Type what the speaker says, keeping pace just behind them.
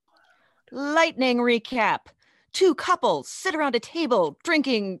Lightning recap. Two couples sit around a table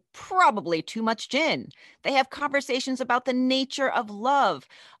drinking probably too much gin. They have conversations about the nature of love,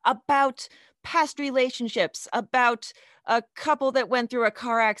 about past relationships, about a couple that went through a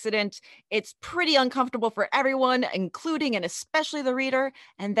car accident. It's pretty uncomfortable for everyone, including and especially the reader.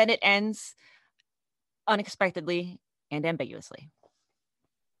 And then it ends unexpectedly and ambiguously.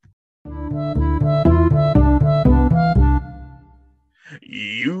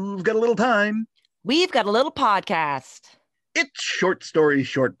 You've got a little time. We've got a little podcast. It's Short Story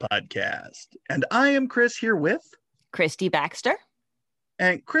Short Podcast. And I am Chris here with Christy Baxter.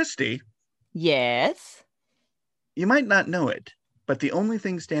 And Christy. Yes? You might not know it, but the only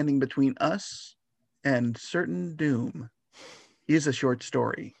thing standing between us and certain doom is a short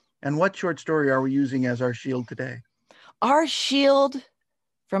story. And what short story are we using as our shield today? Our shield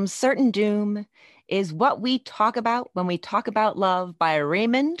from certain doom is What We Talk About When We Talk About Love by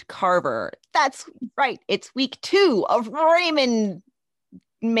Raymond Carver. That's right. It's week 2 of Raymond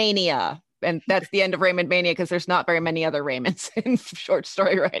Mania. And that's the end of Raymond Mania because there's not very many other Raymonds in short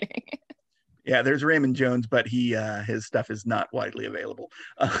story writing. Yeah, there's Raymond Jones, but his stuff is not widely available.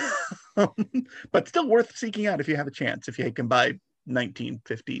 But still worth seeking out if you have a chance, if you can buy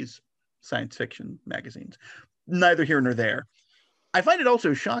 1950s science fiction magazines. Neither here nor there. I find it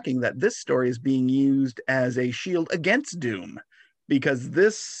also shocking that this story is being used as a shield against doom, because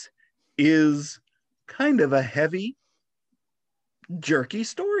this is kind of a heavy, jerky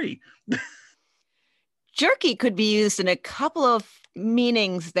story. Jerky could be used in a couple of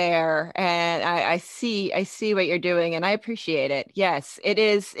meanings there, and I see what you're doing, and I appreciate it. Yes, it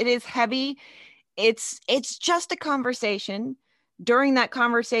is heavy. It's just a conversation. During that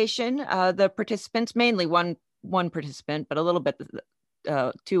conversation, the participants, mainly one participant, but a little bit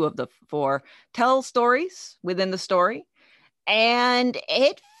 2 of the 4, tell stories within the story, and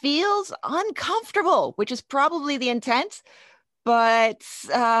it feels uncomfortable, which is probably the intent, but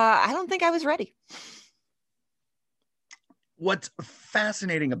I don't think I was ready. What's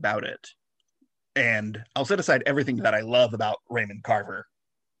fascinating about it, and I'll set aside everything that I love about Raymond Carver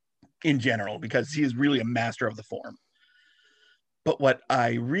in general, because he is really a master of the form, but what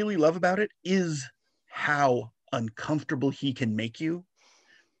I really love about it is how uncomfortable he can make you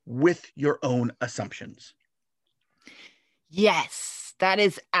with your own assumptions. Yes, that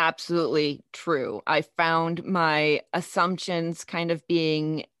is absolutely true. I found my assumptions kind of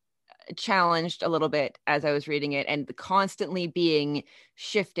being challenged a little bit as I was reading it, and constantly being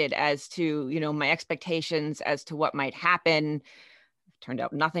shifted as to, my expectations as to what might happen. Turned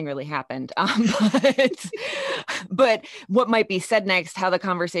out nothing really happened. But what might be said next, how the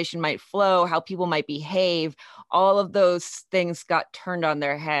conversation might flow, how people might behave, all of those things got turned on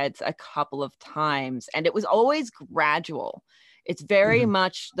their heads a couple of times. And it was always gradual. It's very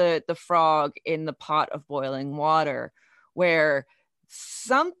much the frog in the pot of boiling water, where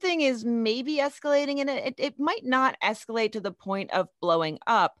something is maybe escalating, and it might not escalate to the point of blowing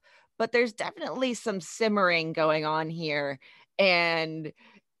up, but there's definitely some simmering going on here. And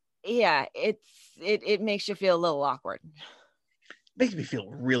yeah, it makes you feel a little awkward. Makes me feel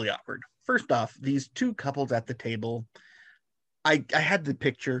really awkward. First off, these 2 couples at the table, I had the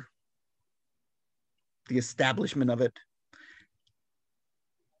picture, the establishment of it,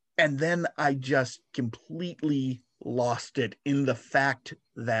 and then I just completely lost it in the fact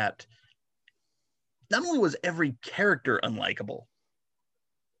that not only was every character unlikable,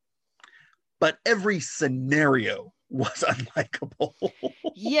 but every scenario was unlikable.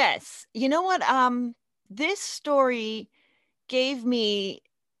 Yes. You know what? This story gave me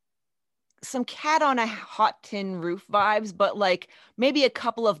some Cat on a Hot Tin Roof vibes, but like maybe a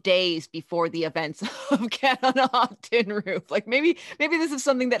couple of days before the events of Cat on a Hot Tin Roof. Like maybe this is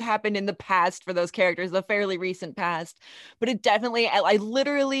something that happened in the past for those characters, the fairly recent past. But it definitely, I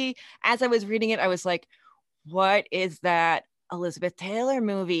literally, as I was reading it, I was like, what is that Elizabeth Taylor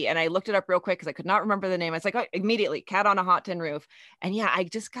movie? And I looked it up real quick because I could not remember the name. I was like, oh, immediately, Cat on a Hot Tin Roof. And yeah, I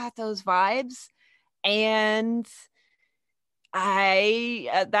just got those vibes. And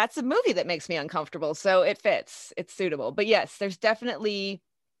that's a movie that makes me uncomfortable, so it fits, it's suitable. But yes, there's definitely,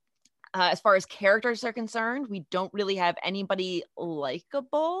 as far as characters are concerned, we don't really have anybody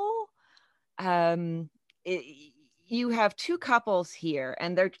likable. You have 2 couples here,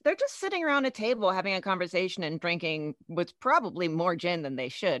 and they're just sitting around a table having a conversation and drinking what's probably more gin than they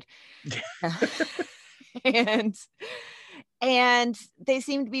should. And they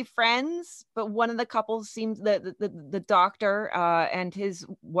seem to be friends, but one of the couples seems, the doctor and his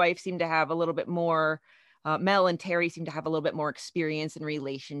wife seem to have a little bit more, Mel and Terry seem to have a little bit more experience in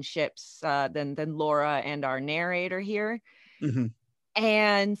relationships than Laura and our narrator here.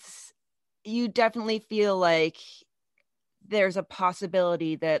 And you definitely feel like there's a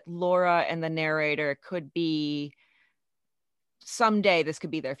possibility that Laura and the narrator could be, someday this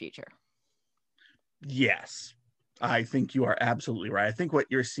could be their future. Yes, I think you are absolutely right. I think what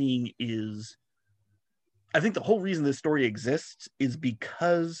you're seeing is, I think the whole reason this story exists is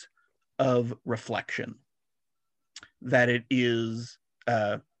because of reflection. That it is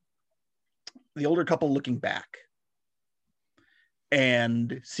the older couple looking back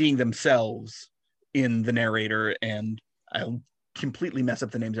and seeing themselves in the narrator. And I'll completely mess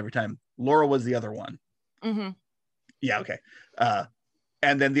up the names every time. Laura was the other one. Mm-hmm. Yeah, okay.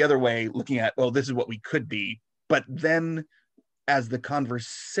 And then the other way, looking at, oh, this is what we could be. But then as the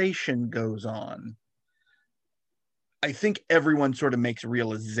conversation goes on, I think everyone sort of makes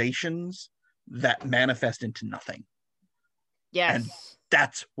realizations that manifest into nothing. And Yes.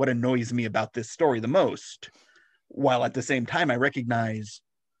 that's what annoys me about this story the most. While at the same time, I recognize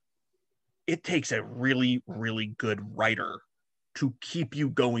it takes a really, really good writer to keep you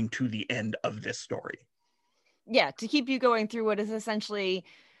going to the end of this story. Yeah, to keep you going through what is essentially,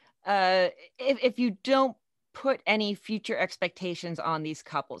 if you don't put any future expectations on these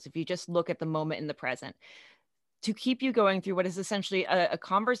couples, if you just look at the moment in the present, to keep you going through what is essentially a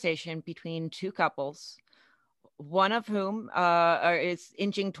conversation between two couples, one of whom is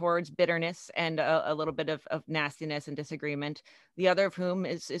inching towards bitterness and a little bit of nastiness and disagreement. The other of whom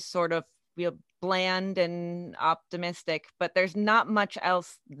is sort of, you know, bland and optimistic, but there's not much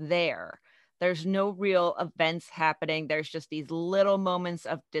else there. There's no real events happening. There's just these little moments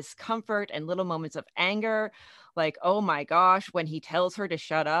of discomfort and little moments of anger. Like, oh my gosh, when he tells her to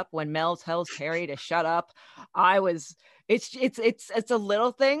shut up, when Mel tells Terry to shut up, I was, it's a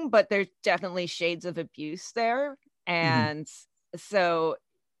little thing, but there's definitely shades of abuse there. Mm-hmm. And so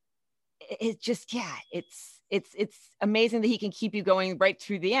it just, yeah, it's amazing that he can keep you going right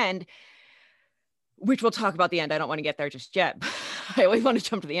through the end, which we'll talk about the end. I don't want to get there just yet. I always want to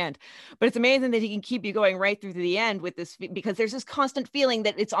jump to the end, but it's amazing that he can keep you going right through to the end with this, because there's this constant feeling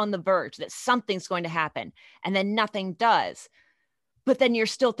that it's on the verge, that something's going to happen, and then nothing does. But then you're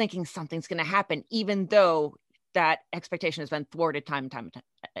still thinking something's going to happen, even though that expectation has been thwarted time and time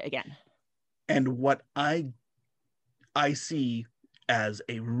again. And what I see as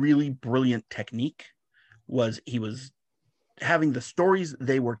a really brilliant technique was he was having the stories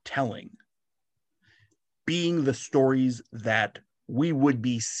they were telling being the stories that we would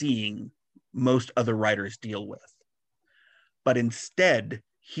be seeing most other writers deal with. But instead,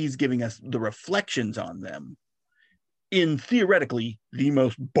 he's giving us the reflections on them in theoretically the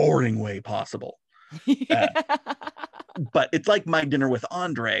most boring way possible. Yeah. But it's like My Dinner with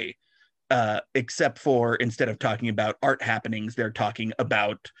Andre, except for instead of talking about art happenings, they're talking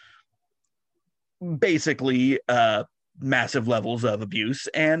about basically massive levels of abuse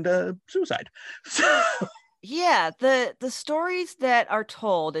and suicide. So, Yeah, the stories that are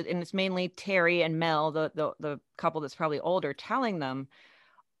told, and it's mainly Terry and Mel, the couple that's probably older, telling them,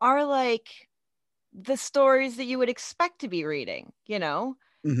 are like the stories that you would expect to be reading, you know?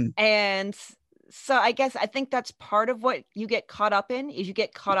 mhm. And so I think that's part of what you get caught up in, is you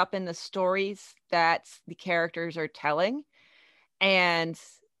get caught up in the stories that the characters are telling. And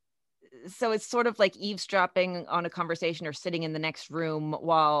so it's sort of like eavesdropping on a conversation or sitting in the next room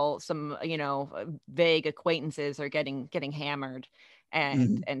while some, you know, vague acquaintances are getting hammered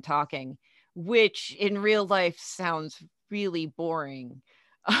Mhm. and talking, which in real life sounds really boring.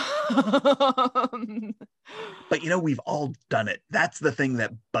 But we've all done it. That's the thing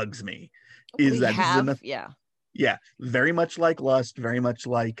that bugs me, is We that this is have, enough. yeah. Yeah, very much like Lust, very much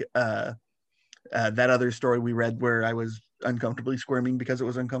like that other story we read where I was uncomfortably squirming because it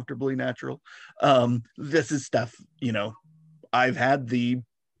was uncomfortably natural. This is stuff, I've had the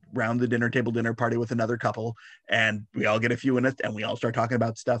round the dinner table dinner party with another couple, and we all get a few in it, and we all start talking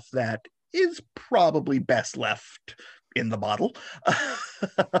about stuff that is probably best left in the bottle.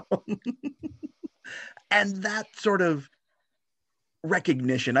 And that sort of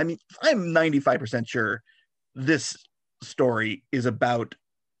recognition, I mean, I'm 95% sure this story is about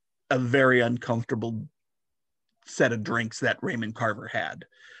a very uncomfortable set of drinks that Raymond Carver had.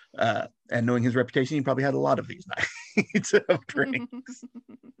 And knowing his reputation, he probably had a lot of these nights of drinks.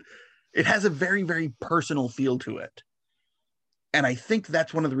 It has a very, very personal feel to it. And I think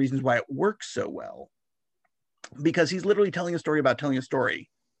that's one of the reasons why it works so well, because he's literally telling a story about telling a story.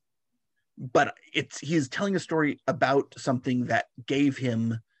 But he's telling a story about something that gave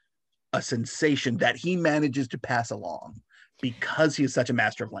him a sensation that he manages to pass along because he is such a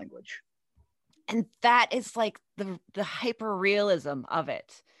master of language. And that is like the hyper realism of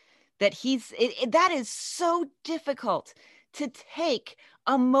it, that that is so difficult to take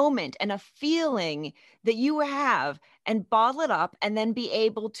a moment and a feeling that you have and bottle it up and then be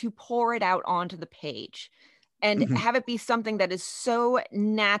able to pour it out onto the page and Mhm. have it be something that is so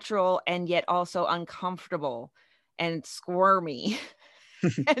natural and yet also uncomfortable and squirmy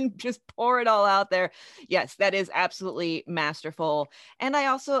and just pour it all out there. Yes, that is absolutely masterful. And I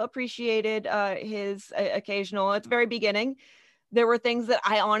also appreciated his occasional, at the very beginning, there were things that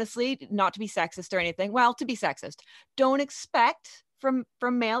I honestly, not to be sexist or anything, well, to be sexist, don't expect from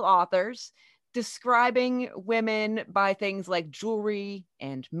male authors describing women by things like jewelry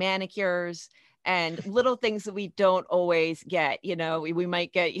and manicures and little things that we don't always get. You know, we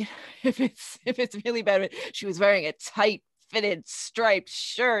might get, you know, if it's really bad, she was wearing a tight fitted striped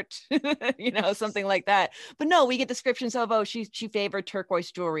shirt, you know, something like that. But no, we get descriptions of, oh, she favored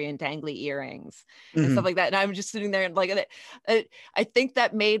turquoise jewelry and dangly earrings and stuff Mhm. like that. And I'm just sitting there and like, I think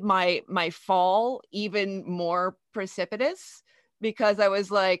that made my fall even more precipitous because I was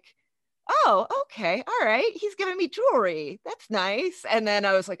like, oh, okay, all right, he's giving me jewelry, that's nice. And then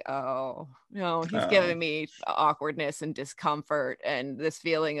I was like, oh no, he's Oh. giving me awkwardness and discomfort and this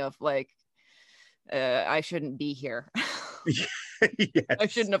feeling of like, I shouldn't be here. I Yes.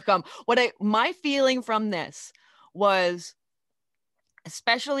 shouldn't have come. My feeling from this was,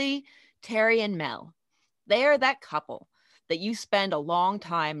 especially Terry and Mel, they are that couple that you spend a long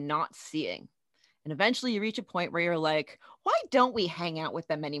time not seeing. And eventually you reach a point where you're like, why don't we hang out with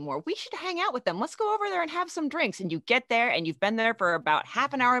them anymore? We should hang out with them. Let's go over there and have some drinks. And you get there and you've been there for about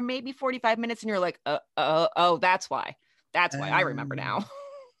half an hour, maybe 45 minutes. And you're like, oh, that's why. That's why I remember now.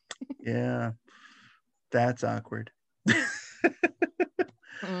 Yeah, that's awkward.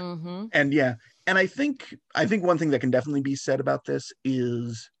 Mm-hmm. And yeah, and I think one thing that can definitely be said about this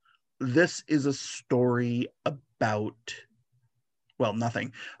is a story about, well,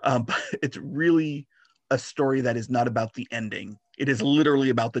 nothing. But it's really a story that is not about the ending. It is literally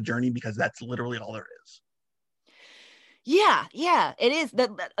about the journey because that's literally all there is. Yeah, it is.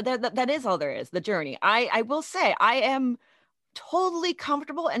 That is all there is, the journey. I will say I am totally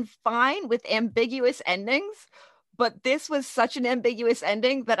comfortable and fine with ambiguous endings, but this was such an ambiguous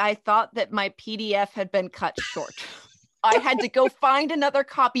ending that I thought that my PDF had been cut short. I had to go find another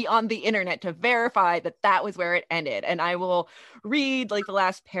copy on the internet to verify that that was where it ended. And I will read like the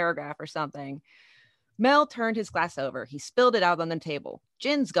last paragraph or something. Mel turned his glass over. He spilled it out on the table.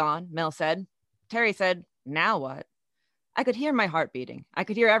 Gin's gone, Mel said. Terry said, now what? I could hear my heart beating. I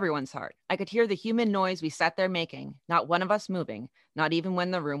could hear everyone's heart. I could hear the human noise we sat there making, not one of us moving, not even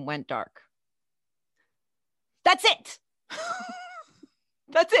when the room went dark. That's it.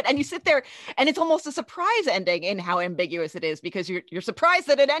 That's it. And you sit there and it's almost a surprise ending in how ambiguous it is because you're surprised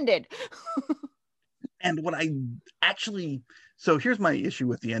that it ended. And what I actually, so here's my issue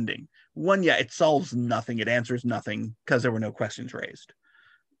with the ending. One, yeah, it solves nothing. It answers nothing because there were no questions raised.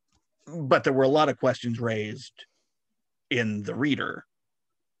 But there were a lot of questions raised in the reader.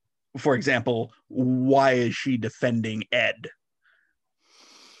 For example, why is she defending Ed?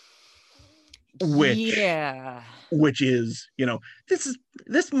 Which Yeah. is,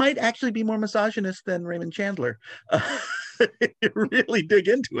 this might actually be more misogynist than Raymond Chandler. You really dig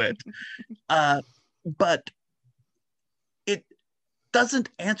into it. But it doesn't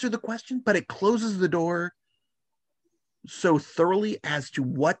answer the question, but it closes the door so thoroughly as to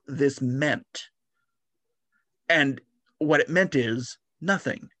what this meant. And what it meant is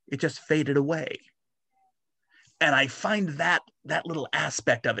nothing. It just faded away. And I find that little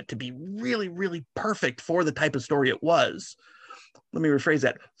aspect of it to be really, really perfect for the type of story it was. Let me rephrase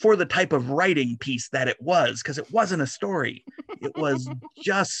that, for the type of writing piece that it was, because it wasn't a story. It was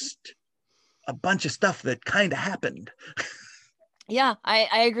just a bunch of stuff that kind of happened. Yeah,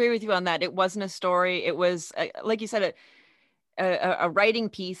 I agree with you on that. It wasn't a story. It was, like you said, a writing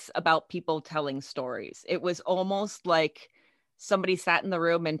piece about people telling stories. It was almost like somebody sat in the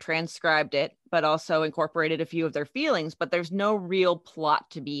room and transcribed it, but also incorporated a few of their feelings, but there's no real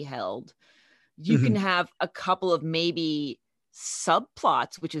plot to be held. You can Mhm. have a couple of maybe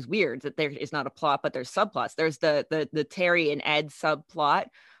subplots, which is weird that there is not a plot, but there's subplots. There's the Terry and Ed subplot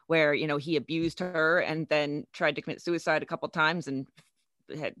where, you know, he abused her and then tried to commit suicide a couple times and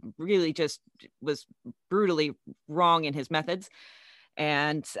had really just was brutally wrong in his methods.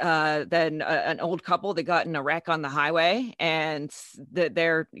 And then an old couple that got in a wreck on the highway and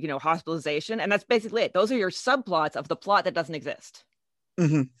their, you know, hospitalization. And that's basically it. Those are your subplots of the plot that doesn't exist.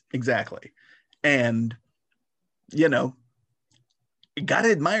 Mhm. Exactly. And, you know, you got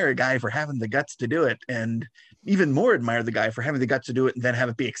to admire a guy for having the guts to do it, and even more admire the guy for having the guts to do it and then have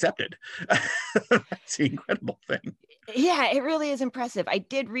it be accepted. That's the incredible thing. Yeah, it really is impressive. I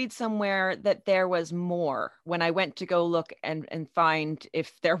did read somewhere that there was more when I went to go look and find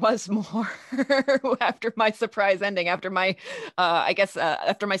if there was more after my surprise ending, after my I guess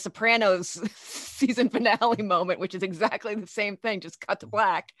after my Sopranos season finale moment, which is exactly the same thing, just cut to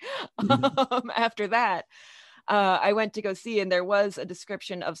black. After that, I went to go see, and there was a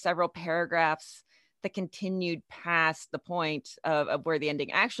description of several paragraphs that continued past the point of where the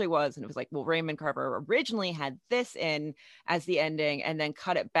ending actually was. And it was like, well, Raymond Carver originally had this in as the ending and then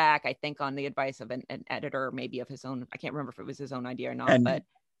cut it back, I think, on the advice of an editor, maybe of his own. I can't remember if it was his own idea or not.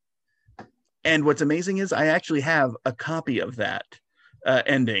 And what's amazing is I actually have a copy of that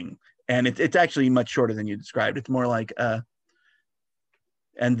ending. And it's actually much shorter than you described. It's more like,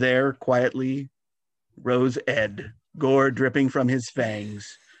 and there quietly rose Ed, gore dripping from his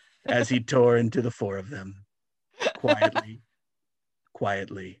fangs, as he tore into the four of them, quietly,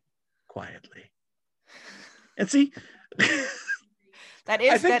 quietly, quietly. And see, that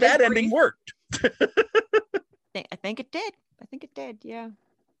is, I think that ending worked. I think it did. I think it did. Yeah.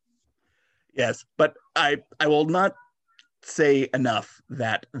 Yes, but I will not say enough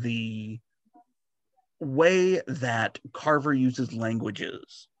that the way that Carver uses language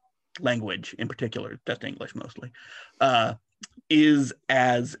in particular, just English mostly, is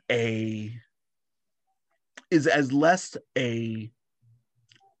as less a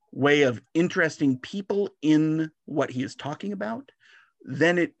way of interesting people in what he is talking about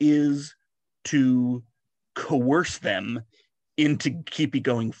than it is to coerce them into keep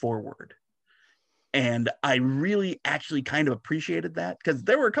going forward. And I really actually kind of appreciated that, because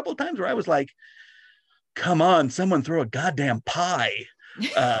there were a couple of times where I was like, come on, someone throw a goddamn pie.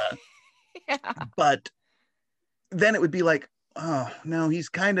 Yeah. But then it would be like, oh no, he's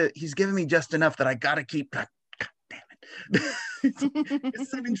giving me just enough that I gotta keep. God damn it.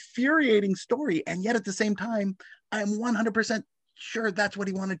 It's an infuriating story, and yet at the same time, I'm 100% sure that's what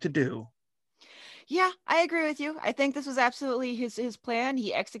he wanted to do. Yeah, I agree with you. I think this was absolutely his plan.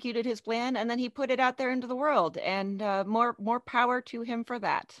 He executed his plan, and then he put it out there into the world, and more power to him for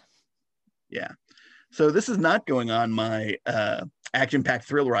that. Yeah. So this is not going on my action-packed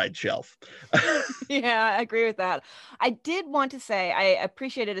thrill ride shelf. Yeah, I agree with that. I did want to say I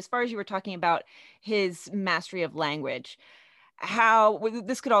appreciated, as far as you were talking about his mastery of language, how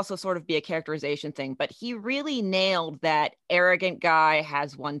this could also sort of be a characterization thing, but he really nailed that arrogant guy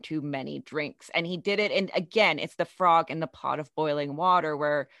has one too many drinks. And he did it. And again, it's the frog in the pot of boiling water,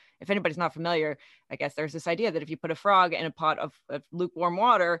 where if anybody's not familiar, I guess there's this idea that if you put a frog in a pot of lukewarm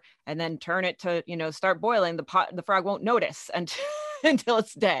water and then turn it to, start boiling, the frog won't notice until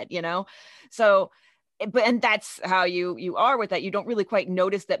it's dead, So and that's how you are with that. You don't really quite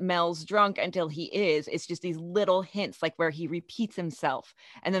notice that Mel's drunk until he is. It's just these little hints, like where he repeats himself,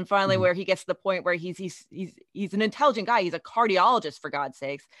 and then finally where he gets to the point where he's an intelligent guy. He's a cardiologist, for God's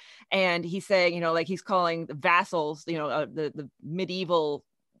sakes, and he's saying, like he's calling the vassals, the medieval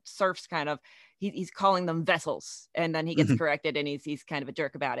serfs kind of. He's calling them vessels, and then he gets corrected, and he's kind of a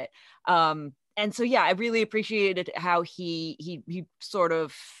jerk about it. And so yeah, I really appreciated how he sort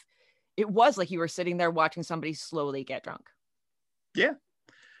of. It was like you were sitting there watching somebody slowly get drunk. Yeah.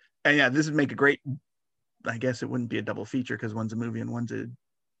 And yeah, this would make a great, I guess it wouldn't be a double feature because one's a movie and one's a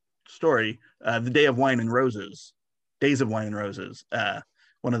story. The Days of Wine and Roses,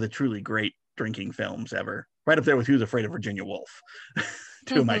 one of the truly great drinking films ever. Right up there with Who's Afraid of Virginia Woolf.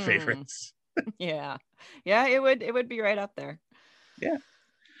 Two of my favorites. Yeah. Yeah, it would be right up there. Yeah.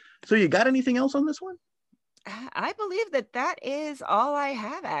 So you got anything else on this one? I believe that is all I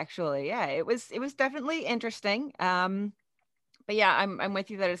have, actually. Yeah, it was definitely interesting. But yeah, I'm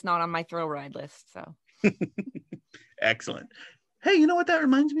with you that it's not on my thrill ride list. So excellent. Hey, you know what that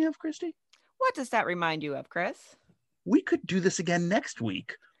reminds me of, Christy? What does that remind you of, Chris? We could do this again next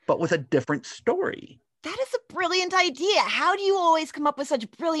week, but with a different story. That is a brilliant idea. How do you always come up with such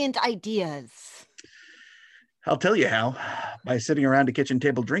brilliant ideas? I'll tell you how. By sitting around a kitchen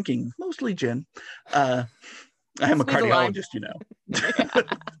table drinking, mostly gin. I am a cardiologist,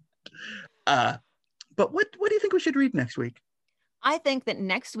 But what do you think we should read next week? I think that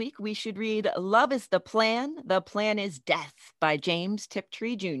next week we should read Love is the Plan is Death by James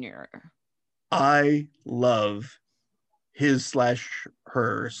Tiptree Jr. I love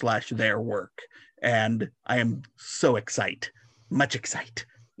his/her/their work, and I am so excited. Much excited.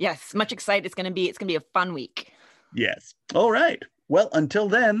 Yes, much excited. It's gonna be a fun week. Yes. All right. Well, until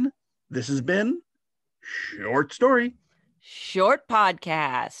then, this has been Short Story. Short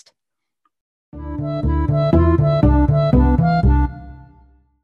Podcast.